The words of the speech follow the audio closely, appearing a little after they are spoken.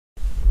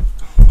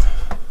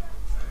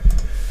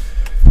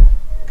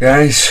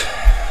Guys,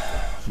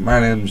 my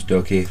name's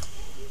Duckyy,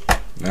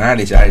 and I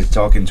decided to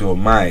talk into a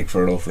mic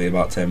for roughly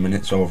about 10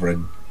 minutes over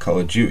a Call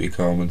of Duty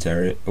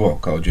commentary, well,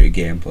 Call of Duty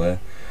gameplay,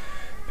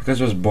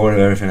 because I was bored of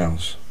everything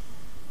else.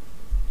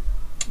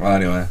 Well,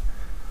 anyway,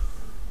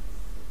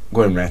 I'm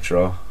going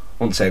retro. I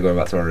wouldn't say going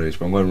back to my roots,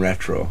 but I'm going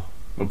retro.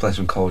 I'm going to play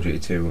some Call of Duty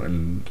 2,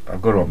 and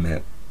I've got to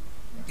admit,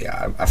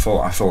 yeah, I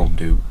thought I'm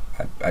due.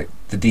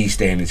 The D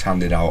stain is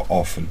handed out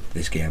often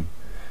this game.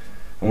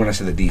 And when I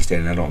say the D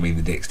stain, I don't mean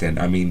the dick stain,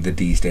 I mean the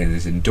D stain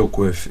as in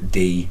Duckworth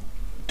D,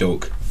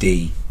 Duck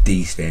D,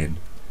 D stain.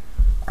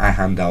 I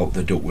hand out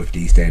the Duckworth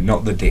D stain,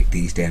 not the dick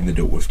D stain, the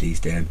Duckworth D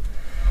stain.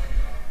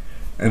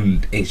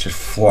 And it's just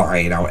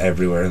flying out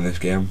everywhere in this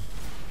game.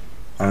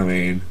 I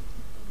mean,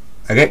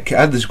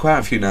 there's quite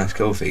a few nice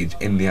kill feeds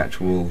in the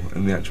actual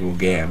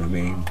game. I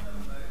mean,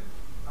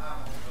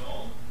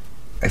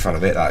 if I'd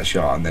have hit that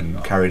shot and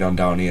then carried on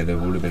down here, there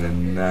would have been a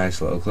nice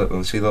little clip.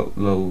 Let's see that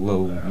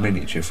little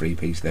miniature free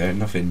piece there.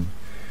 Nothing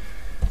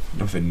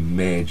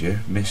major.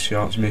 Missed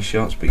shots,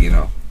 but you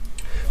know.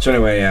 So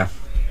anyway, yeah.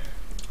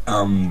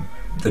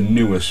 The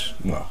newest,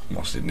 well,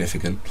 not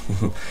significant,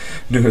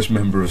 newest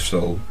member of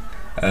Soul,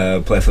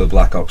 play for the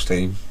Black Ops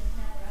team.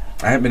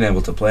 I haven't been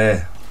able to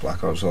play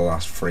Black Ops for the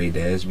last 3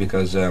 days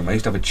because I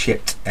used to have a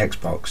chipped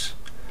Xbox,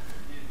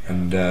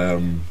 and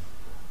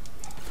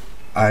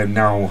I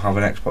now have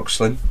an Xbox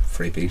Slim,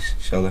 3-piece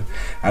seller.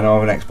 I now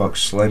have an Xbox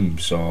Slim,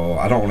 so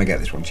I don't want to get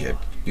this one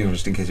chipped, you know,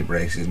 just in case it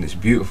breaks. And it's a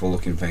beautiful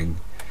looking thing,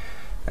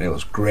 and it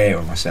looks great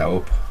on my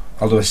setup.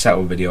 I'll do a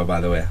setup video,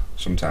 by the way,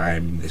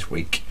 sometime this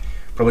week,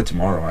 probably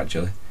tomorrow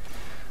actually.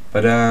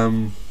 But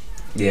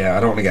yeah, I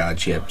don't want to get that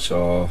chipped,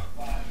 so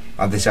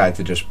I've decided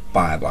to just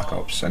buy Black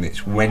Ops, and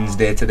it's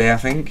Wednesday today, I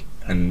think.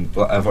 And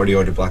I've already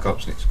ordered Black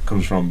Ops, and it's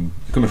coming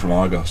from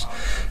Argos.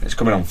 It's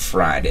coming on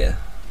Friday.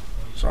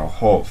 So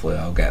hopefully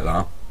I'll get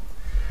that.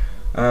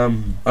 I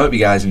hope you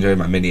guys enjoyed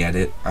my mini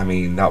edit. I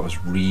mean, that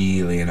was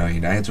really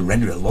annoying. I had to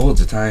render it loads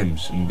of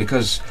times, and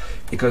because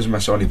of my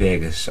Sony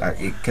Vegas,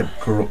 it kept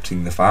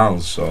corrupting the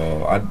files.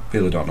 So I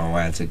really don't know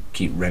why I had to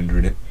keep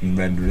rendering it.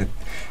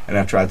 And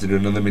I tried to do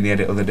another mini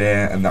edit the other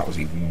day, and that was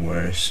even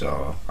worse.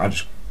 So I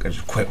just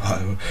quit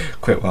while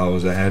I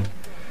was ahead.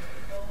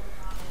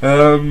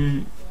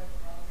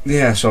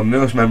 Yeah. So I'm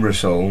newest member of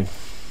Soul,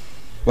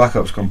 Black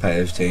Ops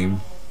competitive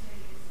team.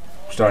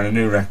 Starting a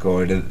new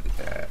record at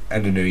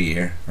end of New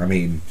Year. I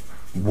mean,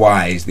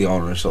 Wise, the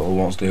owner of Soul,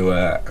 wants to do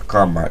a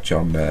clan match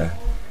on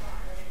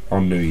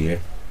New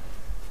Year.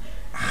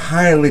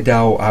 Highly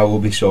doubt I will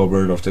be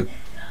sober enough to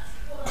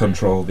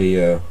control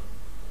the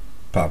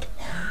pad.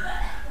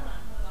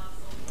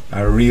 I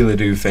really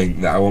do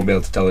think that I won't be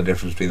able to tell the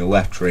difference between the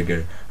left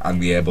trigger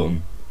and the A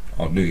button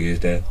on New Year's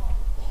Day.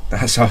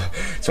 That's how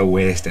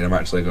wasted I'm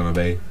actually going to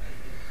be.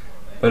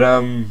 But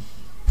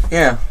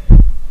yeah,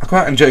 I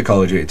quite enjoy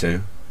Call of Duty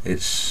 2.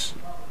 It's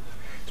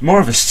more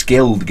of a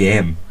skilled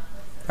game.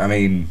 I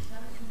mean,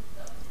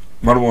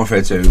 Modern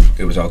Warfare 2,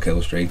 it was all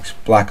kill streaks.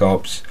 Black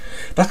Ops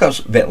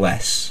a bit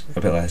less.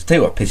 Tell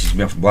you what pisses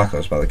me off in Black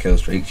Ops about the kill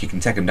streaks, you can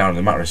take them down in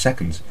a matter of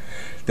seconds.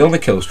 The only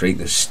kill streak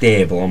that's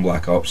stable on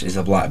Black Ops is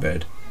a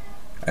Blackbird,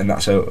 and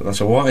that's a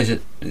what is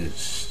it?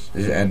 Is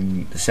it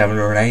a 7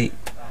 or an 8?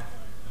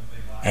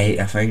 8,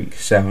 I think.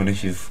 7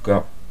 if you've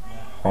got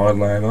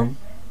hardline on.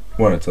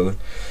 One or two.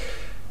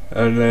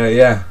 And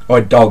yeah,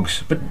 or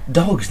dogs, but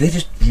dogs, they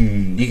just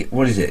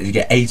what is it? You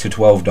get 8 or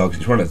 12 dogs.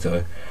 It's one of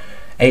the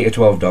 8 or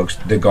 12 dogs.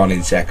 They're gone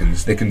in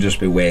seconds. They can just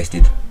be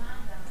wasted,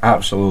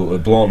 absolutely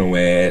blown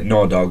away.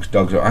 No dogs.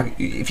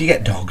 If you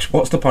get dogs,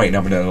 what's the point in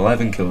having an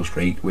 11 kill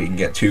streak where you can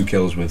get 2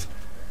 kills with?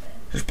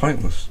 It's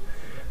pointless.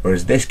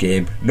 Whereas this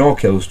game, no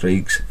kill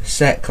streaks,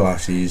 set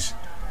classes,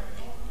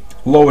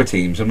 lower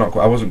teams. I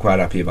wasn't quite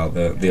happy about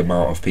the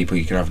amount of people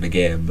you can have in the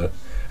game,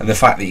 and the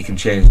fact that you can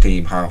change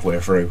team halfway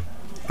through.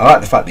 I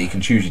like the fact that you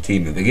can choose your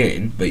team at the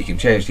beginning, but you can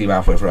change team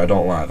halfway through. I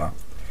don't like that,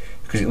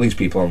 because it leaves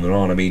people on their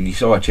own. I mean, you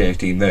saw I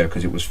changed team there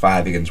because it was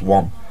 5 against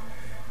 1.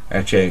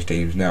 I changed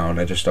teams now, and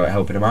I just started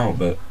helping them out.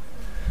 But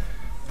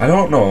I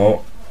don't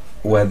know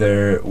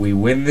whether we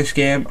win this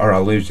game or I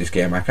lose this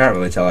game. I can't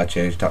really tell. I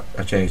changed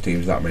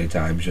teams that many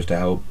times just to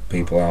help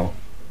people out.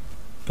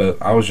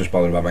 But I was just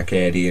bothered about my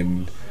KD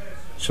and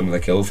some of the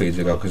kill feeds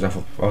I got, because I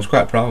was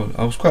quite proud.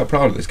 I was quite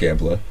proud of this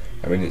gameplay.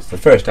 I mean, it's the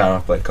first time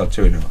I've played COD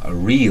 2 in a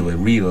really,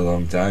 really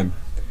long time.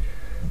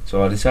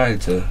 So I decided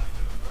to,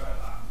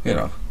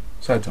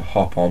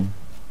 hop on,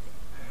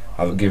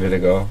 give it a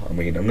go. I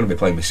mean, I'm going to be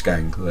playing with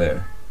Skank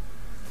later,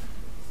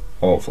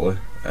 hopefully,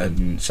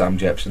 and Sam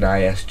Jepson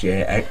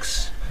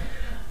ISJX.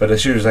 But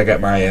as soon as I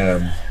get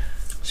my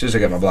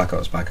Black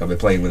Ops back, I'll be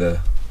playing with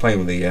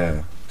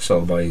the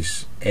Soul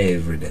boys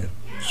every day.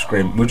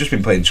 We've just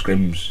been playing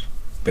scrims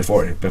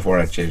before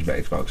I changed my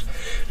Xbox.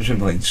 Just been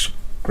playing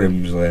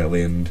scrims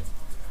lately, and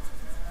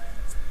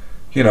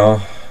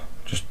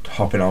just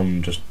hopping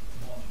on, just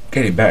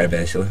getting better,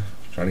 basically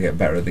trying to get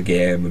better at the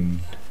game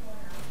and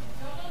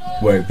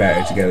work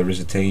better together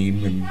as a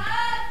team. And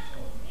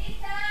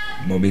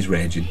Mummy's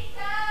raging.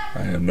 I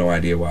have no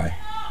idea why.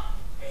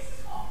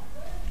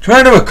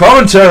 Trying to do a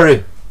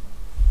commentary.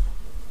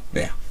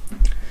 Yeah.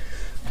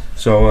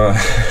 So,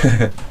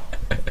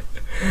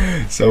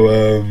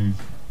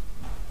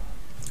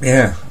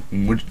 yeah,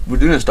 we're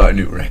gonna start a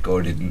new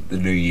record in the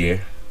new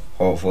year,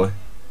 hopefully.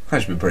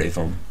 That should be pretty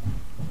fun.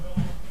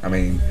 I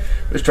mean,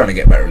 we're just trying to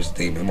get better as a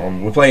team. Come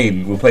on, we're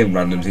playing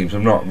random teams.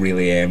 I'm not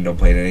really aimed on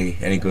playing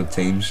any good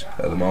teams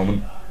at the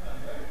moment.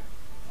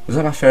 Was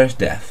that my first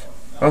death?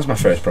 That was my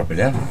first proper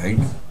death, I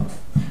think.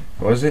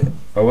 Was it?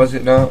 Or was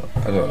it not?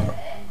 I don't know.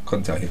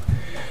 Couldn't tell you.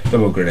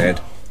 Double grenade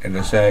in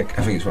a sec.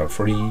 I think it's about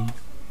 3,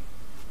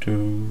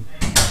 2.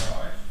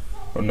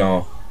 Oh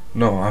no,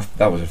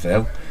 that was a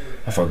fail.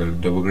 I thought I got a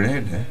double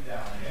grenade there.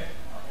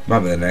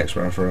 Might be the next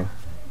one I throw.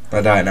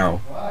 I die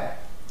now. I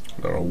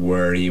don't know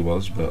where he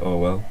was, but oh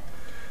well.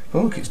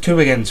 But look, it's 2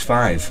 against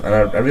 5, and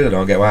I really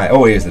don't get why.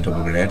 Oh, here's the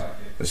double grenade.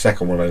 The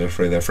second one I just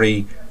threw there.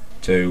 3,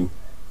 2,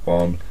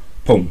 1,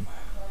 boom.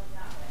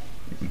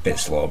 A bit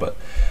slow, but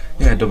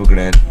yeah, double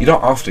grenade. You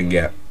don't often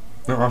get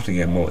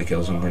multi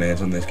kills on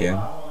grenades on this game.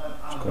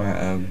 It's quite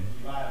an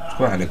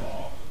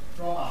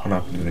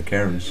unhappening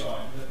occurrence.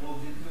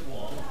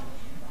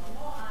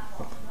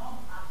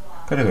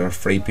 Could have got a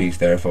 3-piece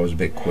there if I was a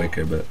bit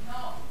quicker, but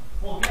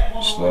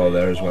slow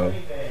there as well.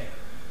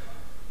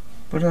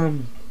 But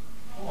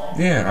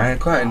yeah, I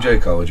quite enjoy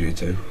Call of Duty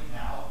 2.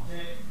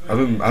 I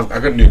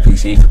got a new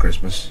PC for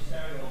Christmas.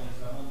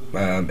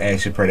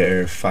 Ace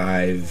Predator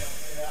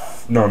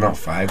 5. No, not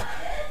 5.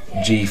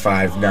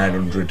 G5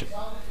 900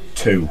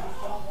 2.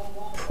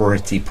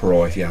 Pretty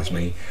pro, if you ask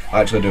me.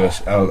 I'll do a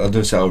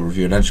setup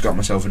review, and I just got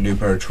myself a new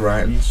pair of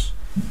Tritons.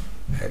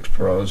 X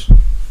Pros.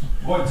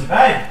 Going to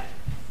bed.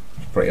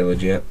 Pretty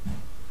legit.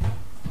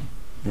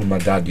 With my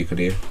dad, you could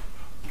hear.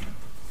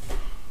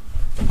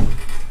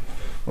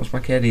 What's my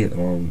KD at the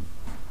moment?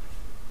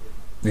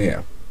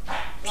 Yeah.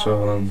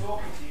 So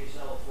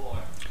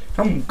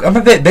I'm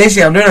a bit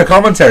busy. I'm doing a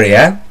commentary,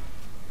 yeah.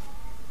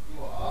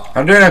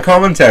 I'm doing a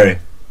commentary.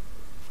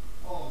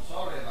 Oh, I'm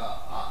sorry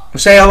about that. Well,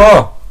 say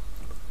hello.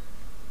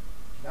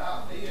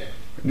 No,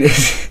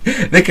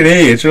 They can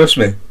hear you, trust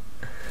me.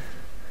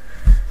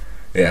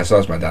 Yeah, so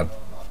that's my dad.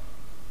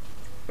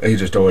 He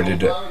just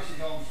ordered it.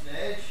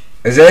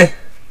 Is he?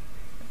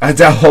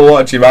 I'll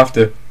watch him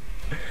after.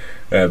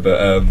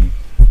 But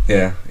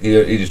yeah,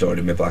 he just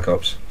ordered me Black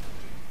Ops,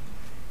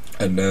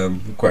 and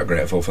I'm quite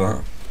grateful for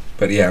that.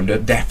 But yeah, I'm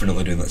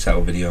definitely doing that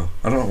setup video.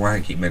 I don't know why I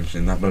keep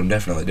mentioning that, but I'm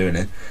definitely doing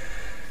it.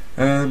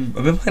 I've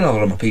been playing a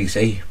lot on my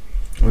PC.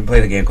 I've been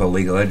playing a game called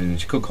League of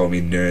Legends. You could call me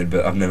a nerd,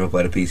 but I've never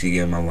played a PC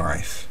game in my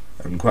life.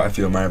 And quite a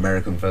few of my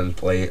American friends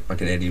play it, my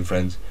Canadian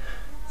friends.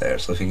 They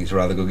actually think it's a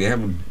rather good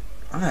game,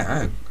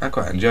 and I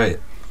quite enjoy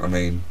it. I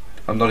mean,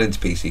 I'm not into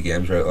PC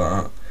games right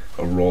like that,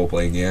 or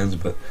role-playing games,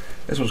 but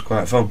this was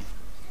quite fun.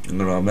 I'm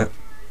gonna admit.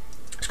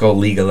 It's called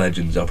League of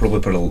Legends. I'll probably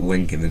put a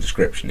link in the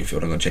description if you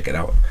want to go check it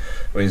out.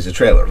 I mean, there's a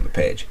trailer on the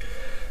page.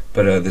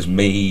 But there's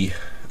me,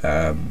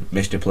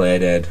 Mr.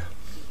 Playdead,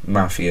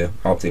 Mafia,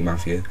 Optic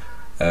Mafia,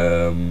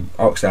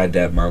 Oxide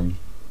Deadman,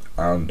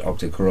 and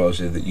Optic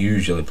Corrosive that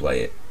usually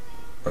play it.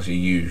 That's the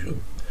usual.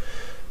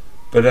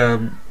 But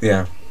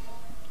yeah,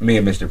 me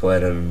and Mr.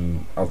 Playdead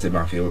and Optic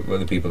Mafia were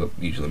the people that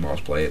usually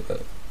most play it,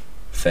 but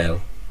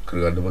fail. Could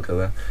have got a double kill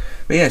there.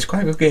 But yeah, it's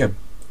quite a good game.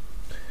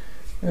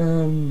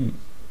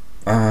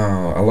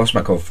 I lost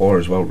my code 4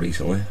 as well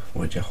recently,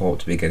 which I hope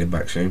to be getting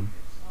back soon.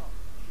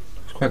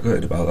 I was quite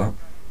good about that.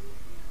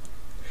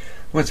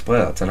 I went to play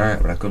that tonight,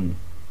 but I couldn't.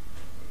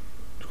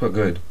 It's quite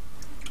good.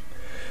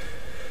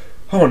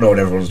 I don't know what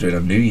everyone's doing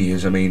on New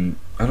Year's. I mean,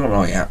 I don't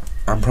know yet.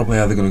 I'm probably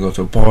either going to go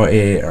to a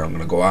party, or I'm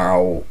going to go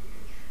out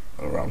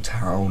around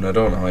town. I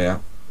don't know yet.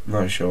 I'm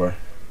not sure.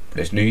 But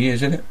it's New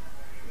Year's, isn't it?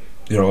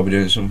 You'll all be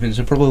doing something,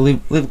 so probably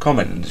leave a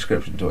comment in the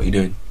description to what you're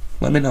doing.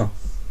 Let me know.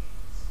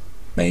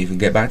 May even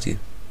get back to you.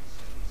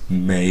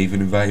 May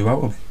even invite you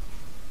out with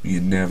me. You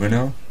never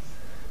know.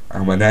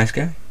 I'm a nice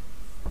guy.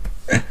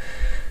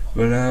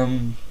 But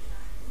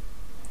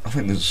I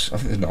think there's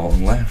not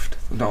one left.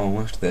 There's not one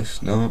left.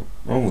 This no.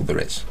 Oh, there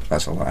is.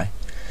 That's a lie.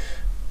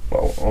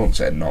 Well, I won't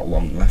say not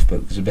long left,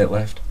 but there's a bit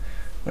left.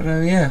 But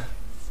yeah,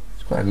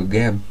 it's quite a good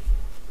game.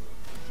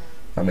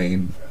 I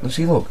mean, let's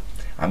see. Look,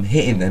 I'm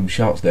hitting them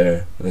shots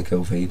there with the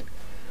kill feed.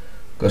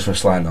 Goes for a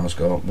slide no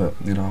scope, but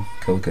you know,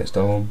 kill gets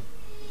stolen.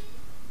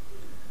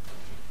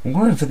 I'm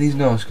going for these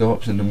no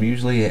scopes, and I'm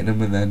usually hitting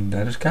them, and then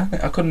I just can't.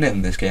 I couldn't hit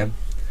them this game.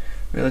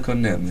 Really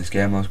couldn't hit them this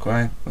game. I was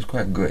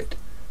quite good,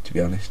 to be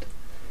honest.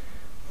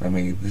 I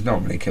mean, there's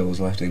not many kills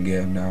left in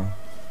game now.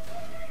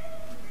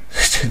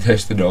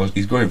 There's the nose.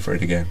 He's going for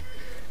it again.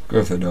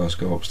 Going for the no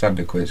scope.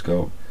 Standard quit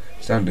scope.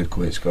 Standard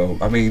quit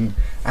scope. I mean,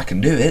 I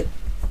can do it.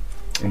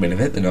 I mean, I've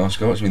hit the no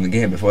scopes. I mean, the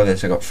game before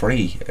this, I got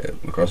 3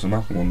 across the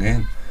map in one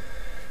game.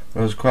 But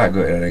I was quite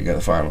good, and I didn't get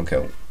the final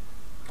kill.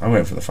 I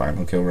went for the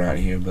final kill right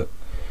here, but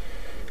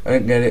I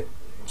didn't get it.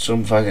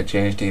 Some faggot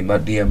changed team.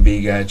 That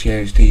DMB guy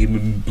changed team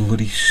and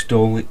bloody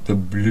stole it. The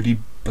bloody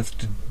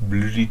bastard,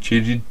 bloody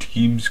changing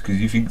teams because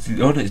he thinks.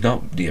 Oh no, it's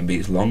not DMB.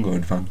 It's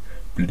Longhorn fan.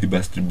 Bloody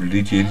bastard,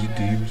 bloody changing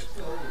teams.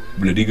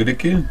 Bloody gonna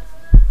kill.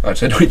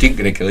 Actually, no, he didn't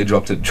get a kill. He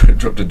dropped a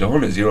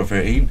dawn at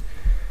 0-13.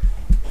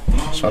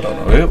 So I don't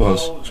know who it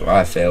was. So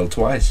I failed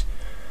twice.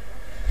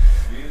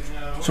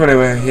 So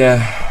anyway,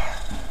 yeah,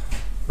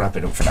 wrap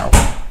it up for now.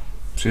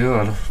 See you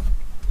later.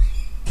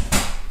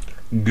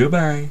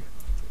 Goodbye.